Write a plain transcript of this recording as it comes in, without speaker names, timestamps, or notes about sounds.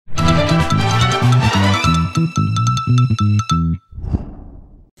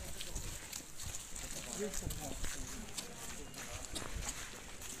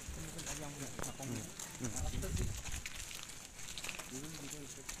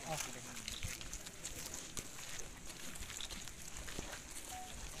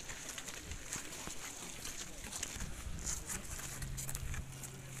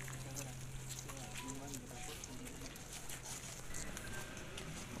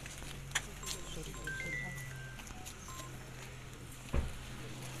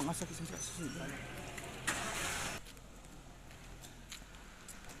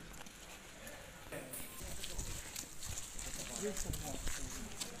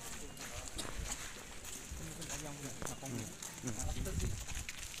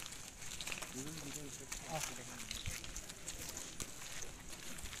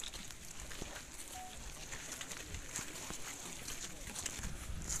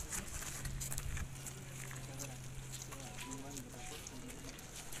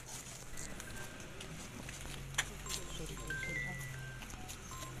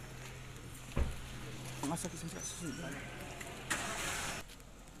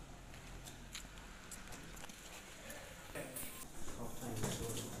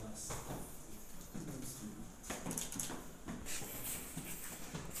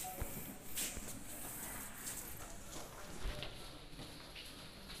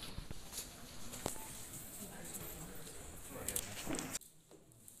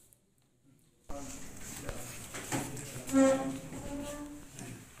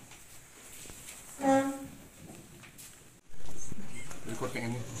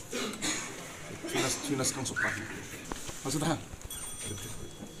Tunas kang suka. Maksudnya?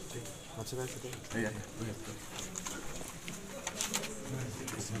 Maksudnya itu? Iya.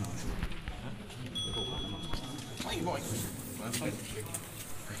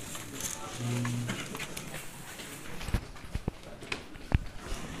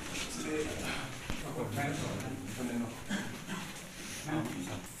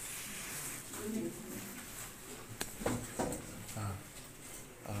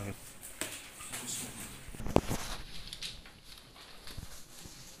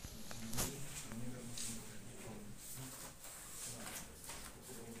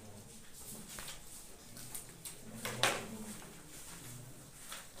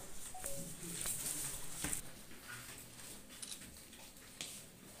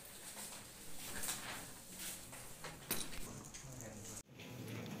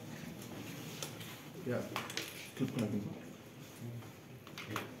 Ya, tutup lagi.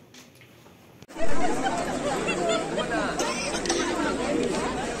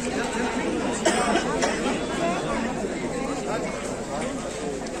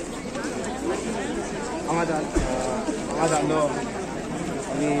 Ang ada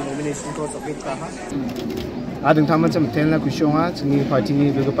ini nomination ko topik ta ha. Adeng taman cha mten la kusyonga chini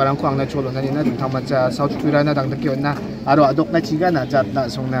Partyni bego parang ko angna cholo na nina deng taman cha South Tura na dangdike na aro adok na chiga na jat na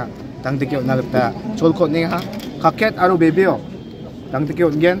songna dangdike na gata cholko ne ha kaket aro bebeo dangdike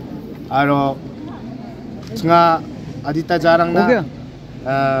ongen aro nga adita jarang na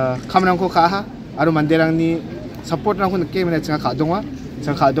kamrang ko ka ha aro manderang ni support rang ko nke mena nga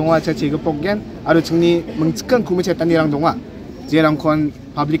kadongwa cha chega poggen aro chingni mengchikang kumu chetani rang dongwa jerang kon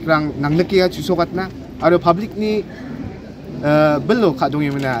public rang nangneke jusogat na aro public ni bello kadongi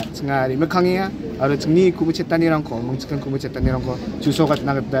mena nga rimekhangi aro chingni kumu chetani rang ko mengchikang kumu chetani rang ko jusogat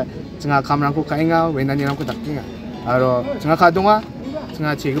na gata nga kamrang ko kainga wenani rang ko dakkinga aro nga kadongwa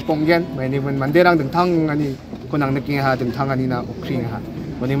nga chega poggen wenibun manderang dengtangani ko nangneke ha dengtangani na okring ha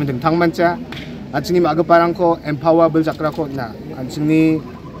wenibun dengtang mancha 안층님 아그바랑코 empowerable 자크라코 나 안층니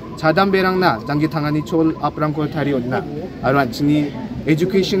자담배랑 나 장기 당하니 촐 앞랑코 타리 온나 아로 안층니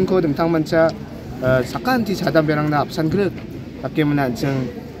education 코 등탕만차 사칸티 자담배랑 나 앞산 그릇 밖에문 안층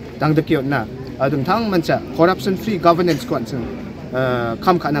당득기 온나 아 등탕만차 corruption free governance 코 안층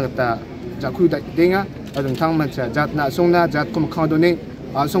감 가나갔다 자쿠다 땡아 아 등탕만차 잣나 송나 잣코 카운도네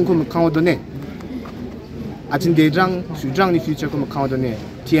아 송코 카운도네 아진 대장 수장니 future 코 카운도네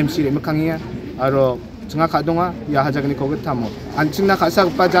TMC 레메캉이야 aro tengah kadonga ya hajagni ko gutamo anchingna khasa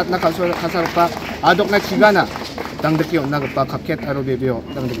pa jatna khasa pa adokna chigana dangdike onna pa khaket aro bebeo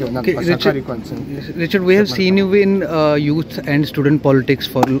dangdike onna pa sakari konsen. Richard, we have seen you in youth and student politics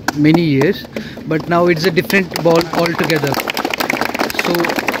for many years, but now it's a different ball altogether. So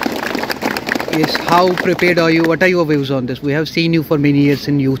yes, how prepared are you? What are your views on this? We have seen you for many years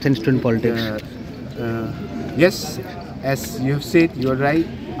in youth and student politics. Yes, as you have said, you're right.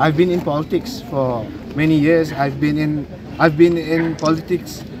 I've been in politics for many years. I've been in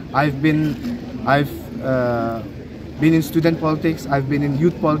politics. I've been in student politics. I've been in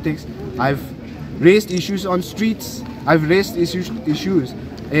youth politics. I've raised issues on streets. I've raised issues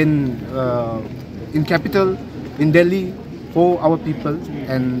in capital, in Delhi, for our people,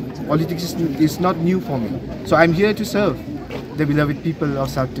 and politics is not new for me. So I'm here to serve the beloved people of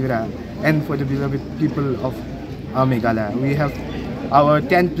South Tura and for the beloved people of Meghalaya. We have our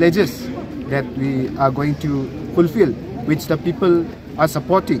 10 pledges that we are going to fulfill, which the people are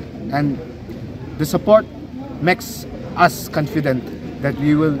supporting, and the support makes us confident that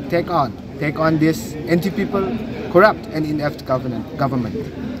we will take on this anti-people, corrupt and inept government.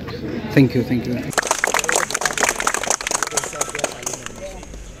 Thank you.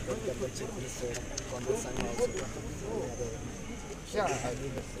 Yeah, I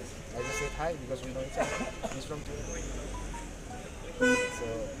just said hi because we know each other. He's from Turani. So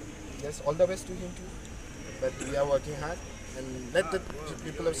yes, all the best to him too. But we are working hard, and let the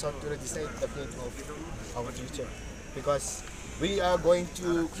people of South Tura decide the fate of our future, because we are going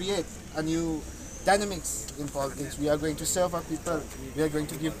to create a new dynamics in politics. We are going to serve our people. We are going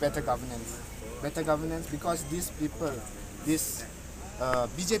to give better governance, because these people, this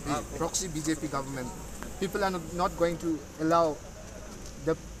BJP, proxy BJP government, people are not going to allow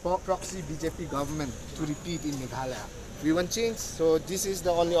the proxy BJP government to repeat in Meghalaya. We want change, so this is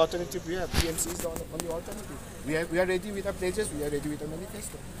the only alternative we have. TMC is the only alternative. We are ready with our pledges, we are ready with our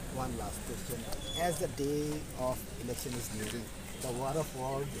manifesto. One last question. As the day of election is nearing, the war of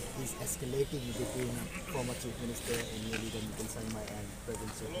words is escalating between former Chief Minister and Leader Mukul M Sangma and present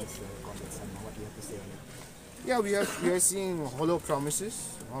Chief Minister Conrad K Sangma. What do you have to say on it? Yeah, we are seeing hollow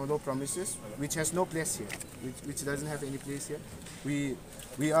promises, which has no place here, which doesn't have any place here.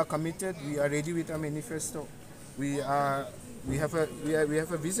 We are committed. We are ready with our manifesto. We have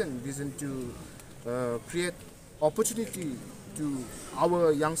a vision to create opportunity to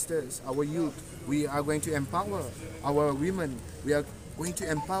our youngsters, our youth. We are going to empower our women. We are going to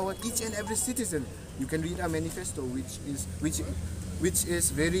empower each and every citizen. You can read our manifesto, which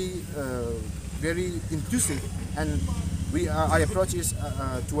is very inclusive, and our approach is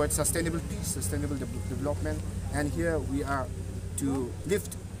towards sustainable peace, sustainable development, and here we are to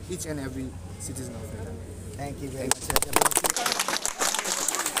lift each and every citizen of Meghalaya. Thank you very much.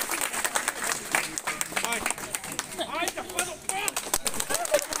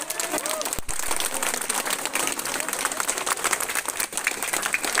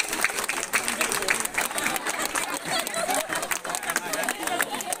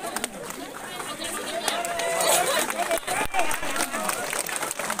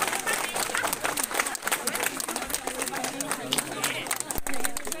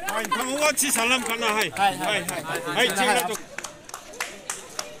 Salam karna hai.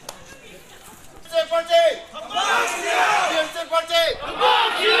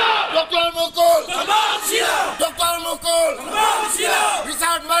 Dr.Mukul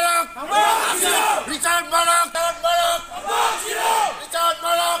Richard Marak Richard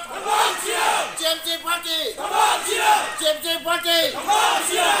Marak TMC Party TMC Party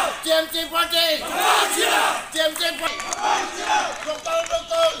TMC Party TMC Party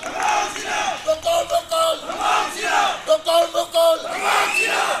Dr.Mukul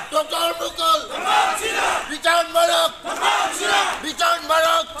Richard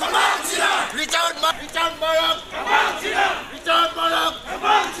Marak Richard Marak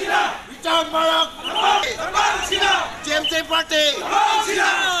Richard Marak TMC Party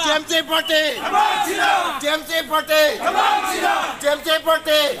TMC Party TMC Party TMC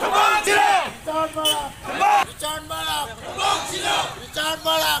Party Richard Marak Richard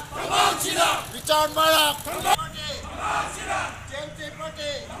Marak Richard Marak TMC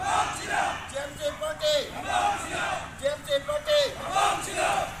Party TMC Party TMC Party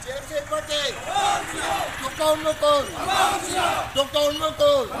TMC Party Dr.Mukul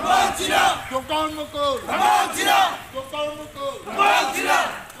Dr.Mukul Dr.Mukul Dr.Mukul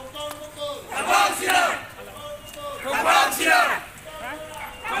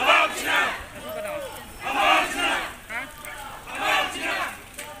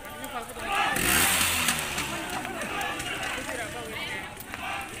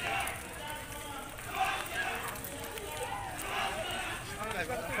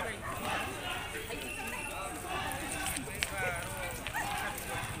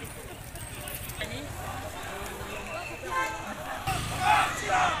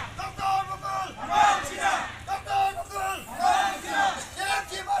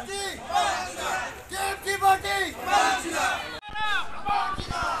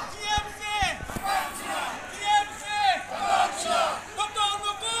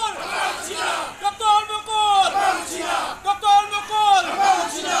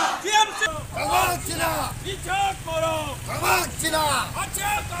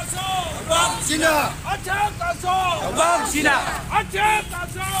Sina. Aceh kaso. Kembang Sina. Aceh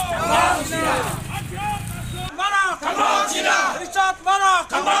kaso. Kembang Sina. Marak. Kembang Sina. Richard Marak.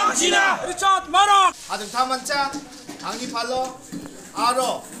 Kembang Sina. Richard Marak. 아등 타만자 앙니 팔로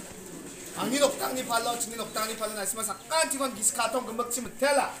아로 앙니 녹당니 팔로 증니 녹당니 팔로 나시마 사깐 티건 기스카통 금박치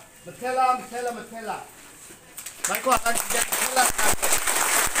무텔라 말고 아간 진짜 무텔라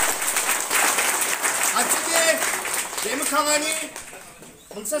아치게 네무캉하니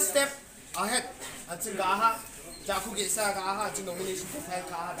멍사 스텝 아헷 아층 가하 자쿠 게사 가하 진 노미네이션 프로파일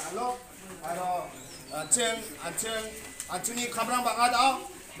가하 달로 바로 안층이 카브랑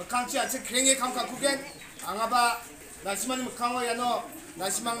방아다 mekangci aceh krengi kam kakugen angaba nasiman mekangwa yano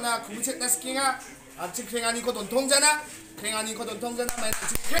nasimangna kubucet naskinga aceh krengani ko dontong잖아 krengani ko dontong잖아 main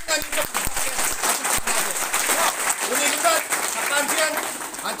aceh krengani ko 오늘 일단 잠깐지한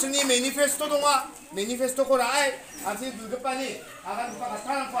안층이 매니페스토 동화 매니페스토 고라이 아직 늙었바니 아간 누가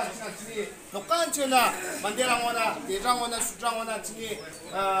가타랑고 안층이 녹간치나 만대랑거나 내장거나 수장거나 안층이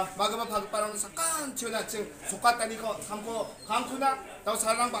마그마 바그바랑 잠깐 치나 안층 속갔다니 거 감고 강쿠나 나우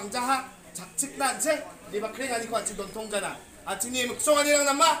사랑 방자하 작측나 안층 니바 크랭 아니고 안층 돈통잖아 안층이 묵송아니랑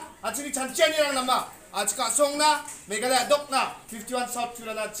남마 안층이 잔치아니랑 남마 아직까 songna Meghalaya A 51 South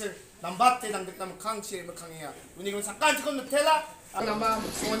Tura 안층 nambate dangdike 강치 mekang이야 우니고 잠깐 찍은 누텔라 nama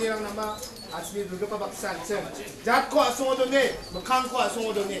songani랑 nama asli dilgipa baksa jatko asongodone mekangko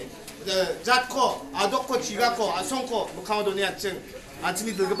asongodone jatko adokko jigako asongko mekangodone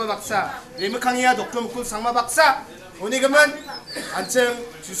안층이 dilgipa baksa mekang이야 Dr.Mukul M Sangma baksa 우니금은 안층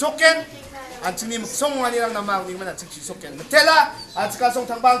주속겐 안층이 묵송아니랑 nama 우니금은 안층 주속겐 누텔라 아츠가송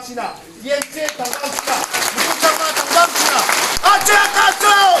당방치나 DMC 당방치나 무국장마 당방치나 아츠가송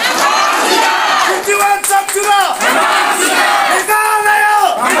 51 South Tura